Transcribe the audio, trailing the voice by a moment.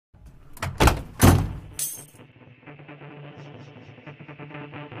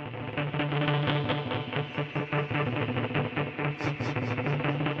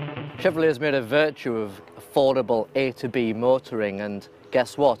Chevrolet has made a virtue of affordable A to B motoring, and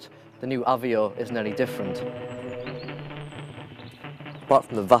guess what? The new Aveo isn't any different. Apart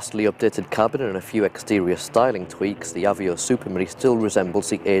from the vastly updated cabin and a few exterior styling tweaks, the Aveo supermini still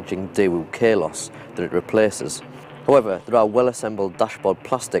resembles the ageing Daewoo Kalos that it replaces. However, there are well-assembled dashboard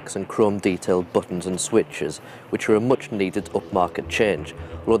plastics and chrome-detailed buttons and switches, which are a much-needed upmarket change,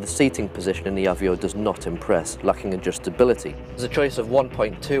 although the seating position in the Aveo does not impress, lacking adjustability. There's a choice of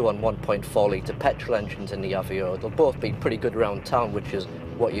 1.2 and 1.4 litre petrol engines in the Aveo. They'll both be pretty good around town, which is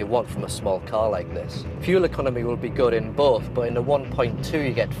what you want from a small car like this. Fuel economy will be good in both, but in the 1.2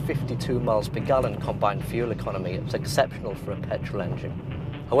 you get 52 miles per gallon combined fuel economy. It's exceptional for a petrol engine.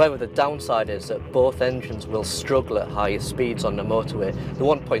 However, the downside is that both engines will struggle at higher speeds on the motorway. The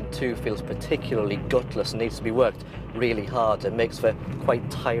 1.2 feels particularly gutless and needs to be worked really hard. It makes for quite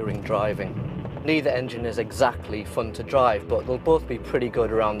tiring driving. Neither engine is exactly fun to drive, but they'll both be pretty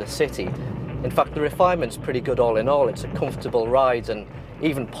good around the city. In fact, the refinement's pretty good all in all. It's a comfortable ride, and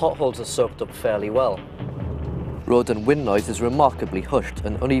even potholes are soaked up fairly well. Road and wind noise is remarkably hushed,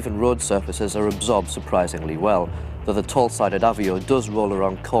 and uneven road surfaces are absorbed surprisingly well, though the tall-sided Aveo does roll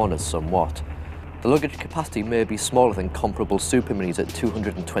around corners somewhat. The luggage capacity may be smaller than comparable superminis at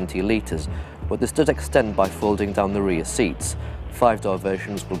 220 litres, but this does extend by folding down the rear seats. 5-door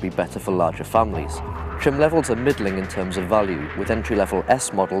versions will be better for larger families. Trim levels are middling in terms of value, with entry-level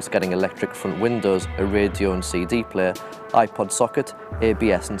S models getting electric front windows, a radio and CD player, iPod socket,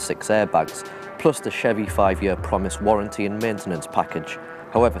 ABS and 6 airbags, plus the Chevy 5-year promise warranty and maintenance package.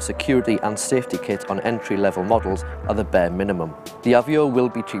 However, security and safety kit on entry-level models are the bare minimum. The Aveo will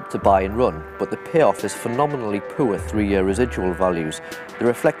be cheap to buy and run, but the payoff is phenomenally poor 3-year residual values that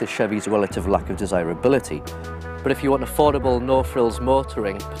reflect the Chevy's relative lack of desirability. But if you want affordable, no-frills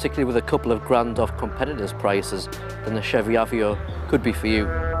motoring, particularly with a couple of grand off competitors' prices, then the Chevy Aveo could be for you.